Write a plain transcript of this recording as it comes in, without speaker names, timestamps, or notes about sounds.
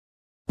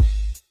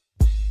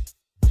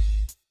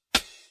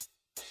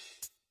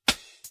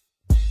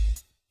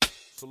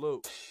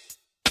Salute.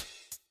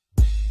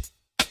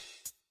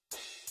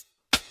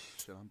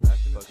 Shit, I'm back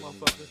in this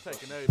motherfucker.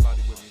 Taking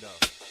everybody with me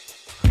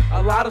though.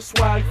 A lot of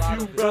swag,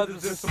 few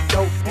brothers and some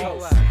dope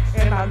beats.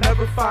 And I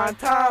never find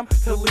time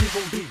to leave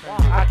them beat.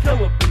 I kill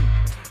a beat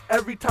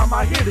every time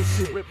I hear this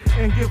shit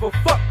and give a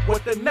fuck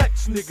what the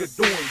next nigga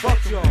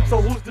doing. So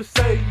who's to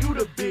say you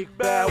the big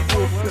bad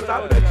wolf? Cause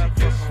I bet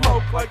you get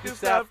smoked like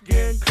this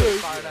Afghan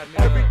kush.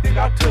 Everything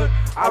I took,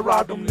 I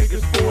robbed them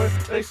niggas for it.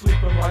 They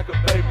sleeping like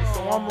a baby,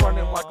 so I'm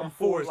running like I'm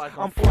Forrest.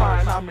 I'm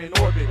flying, I'm in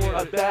orbit.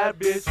 A bad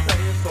bitch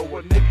paying, so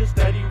a nigga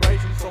steady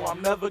racing, so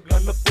I'm never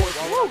gonna force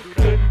it.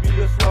 Couldn't be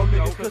a slow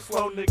nigga, cause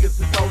slow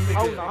niggas is old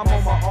niggas. I'm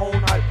on my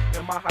own hype,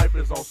 and my hype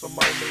is on some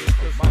old niggas.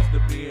 Cause I'm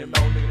still being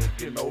old niggas,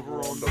 getting over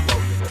on the road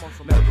nigga.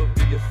 Never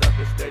be a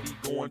sucker, steady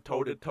going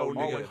toe to toe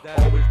nigga.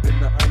 Always been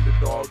the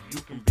underdog,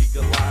 you can be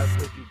Goliath,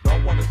 but you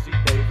don't wanna see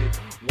David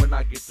when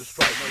I get the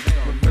strike.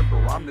 Remember,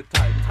 I'm the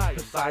Titan,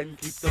 Poseidon,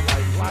 keep the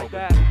lights like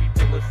that.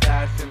 Till it's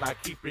ash, and I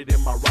keep it in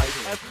my right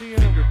hand.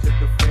 Finger to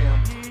the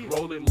fam,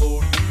 rolling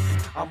Lil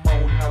Feezy. I'm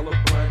on hella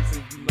blunts,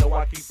 and you know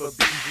I keep a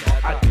beezy.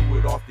 I do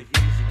it off the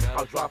easy.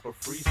 I'll drop a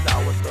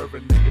freestyle and serve a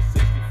nigga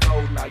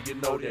 64. Now you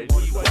know that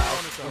he wild.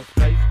 Some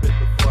space spit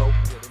the flow.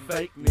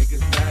 Fake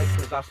niggas mad,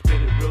 cause I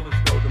spit it real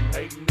and slow. Them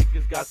hating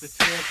niggas got the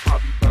chance,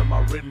 probably burn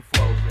my written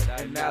flows.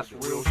 And that's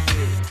real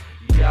shit.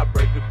 Yeah, I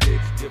break a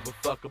bitch, give a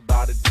fuck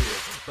about a deal.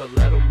 But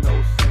let them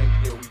know, saying,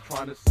 yeah, we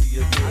tryna see a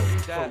deal.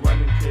 So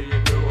run and kill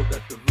your hero,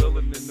 that the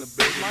villain in the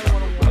building.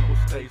 I'm a rebel,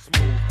 stay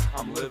smooth,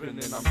 I'm living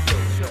and I'm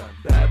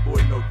chillin'. Bad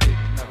boy, no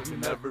digging,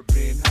 never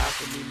been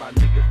half of me. My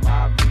niggas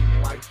mob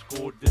meeting like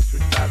school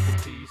district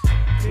faculties.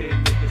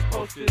 10 niggas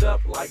posted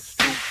up like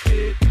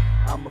stupid.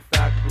 I'm a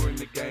factor in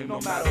the game,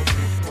 no matter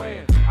who's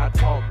playing. I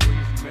talk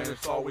breezy, man,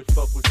 it's always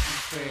fuck with you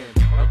fans.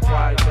 A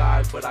quiet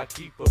guy, but I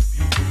keep a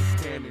few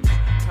loose cannons.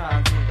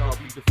 Times think I'll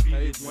be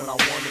defeated when I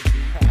wanna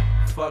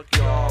be. Fuck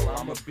y'all,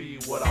 I'ma be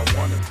what I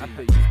wanna be. I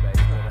think you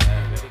space for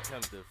that when it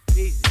comes to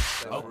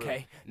Feezy.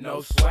 Okay,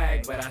 no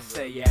swag, but I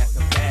say you ass a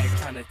bag.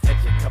 Tryna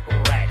touch a couple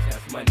racks,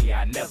 that's money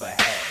I never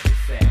had.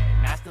 It's sad,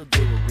 and I still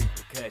deal with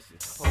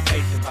repercussions.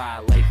 Probation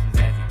violations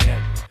as a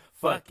gun.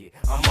 Fuck it,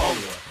 I'm on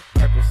one.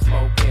 Purple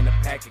smoke and a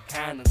pack of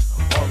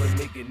condoms. All a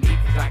nigga need,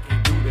 cause I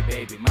can't do the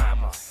baby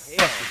mama.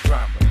 Fuck the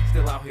drama,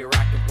 still out here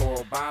rocking for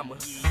Obama.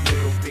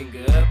 Middle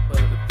finger up,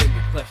 other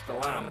finger clutch the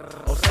llama.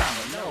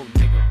 Osama, no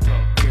nigga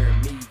don't hear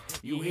me.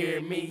 You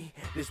hear me?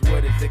 This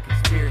word is a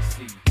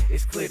conspiracy.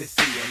 It's clear to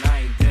see, and I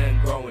ain't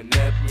done growing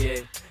up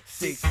yet.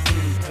 16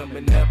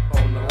 coming up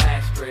on the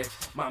last stretch.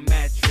 My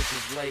mattress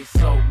is laid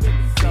so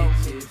many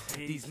bitches.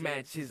 These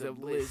matches have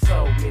lit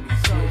so many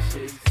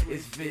switches.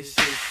 It's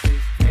vicious,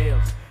 it's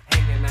tails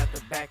hanging out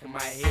the back of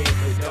my head.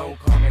 But don't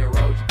call me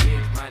Roach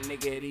Gigs, my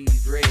nigga,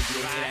 these dreads.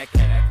 Yeah,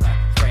 that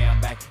clock, spray I'm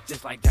back.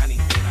 Just like Johnny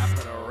said, I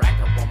put a rack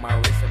up on my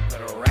wrist and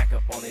put a rack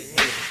up on his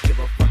head. Give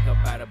a fuck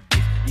about a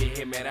bitch. You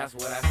hear me, that's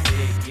what I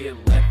said.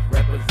 Get left,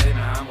 represent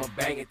her, I'ma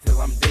bang it till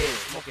I'm dead.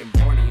 Smoking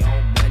Borny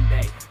on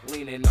Monday,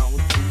 leaning on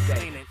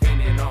Tuesday,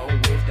 feeling on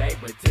Wednesday,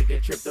 but took a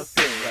trip to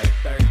Finland.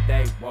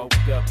 Thursday, woke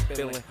up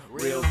feeling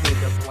real good.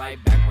 The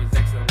flight back was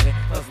excellent,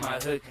 plus my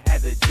hook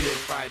had the jig.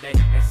 Friday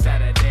and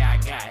Saturday, I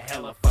got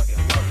hella fucking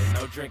loaded.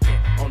 No drinking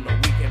on the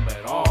weekend,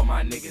 but all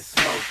my niggas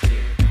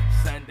smoking.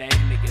 Sunday,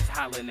 niggas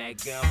hollering at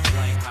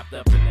gunplay, hopped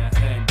up in the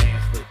Hyundai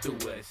and slid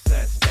through a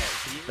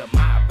suspect. The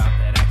mob about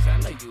that action, I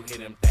know you hear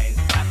them things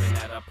clapping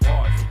at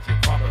applause. Hit your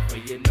car before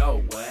you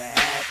know what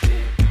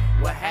happened.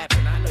 What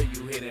happened? I know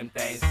you hear them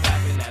things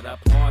clapping at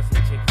applause.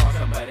 Hit your car,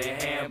 somebody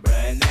hand,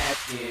 bruh,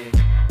 napkin.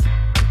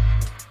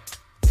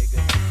 Nigga,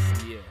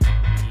 yeah,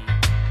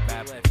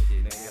 bad left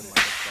shit,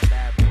 nigga.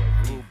 Bad boy,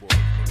 blue boy,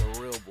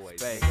 nigga, real boy.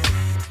 Get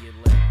left, real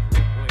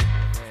boy.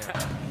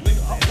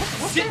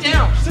 Sit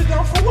down. Sit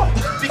down for what?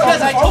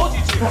 Because I told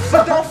you to.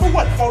 Sit down for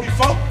what,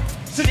 44?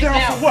 Sit down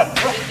for what?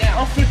 Sit down.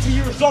 I'm 50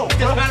 years old.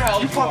 Doesn't matter how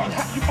old you are.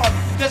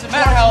 Doesn't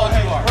matter how old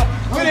you are.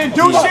 We didn't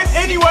do shit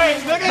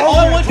anyways, nigga. All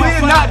I want We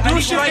did not do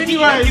your shit ID.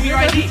 anyways. Give me your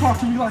ID. You talk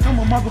to me like I'm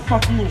a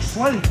motherfucking little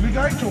slave, nigga.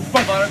 I ain't your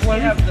fucking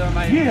slave. Have the,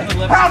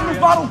 Yeah, have the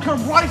bottle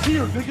come right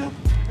here, nigga.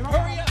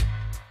 Hurry up.